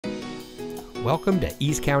Welcome to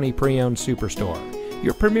East County Pre-Owned Superstore,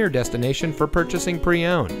 your premier destination for purchasing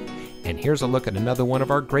pre-owned. And here's a look at another one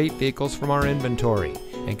of our great vehicles from our inventory,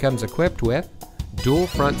 and comes equipped with dual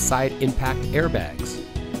front side impact airbags,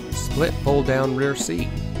 split fold-down rear seat,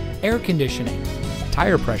 air conditioning,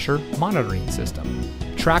 tire pressure monitoring system,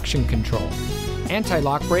 traction control,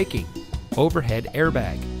 anti-lock braking, overhead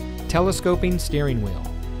airbag, telescoping steering wheel,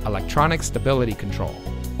 electronic stability control,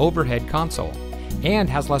 overhead console, and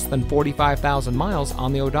has less than 45,000 miles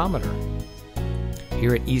on the odometer.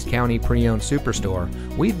 Here at East County Pre-Owned Superstore,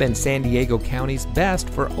 we've been San Diego County's best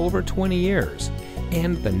for over 20 years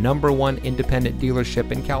and the #1 independent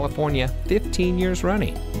dealership in California 15 years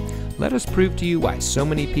running. Let us prove to you why so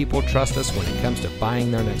many people trust us when it comes to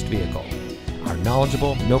buying their next vehicle. Our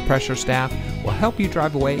knowledgeable, no-pressure staff will help you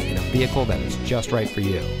drive away in a vehicle that is just right for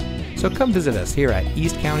you. So come visit us here at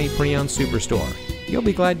East County Pre-Owned Superstore. You'll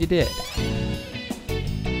be glad you did.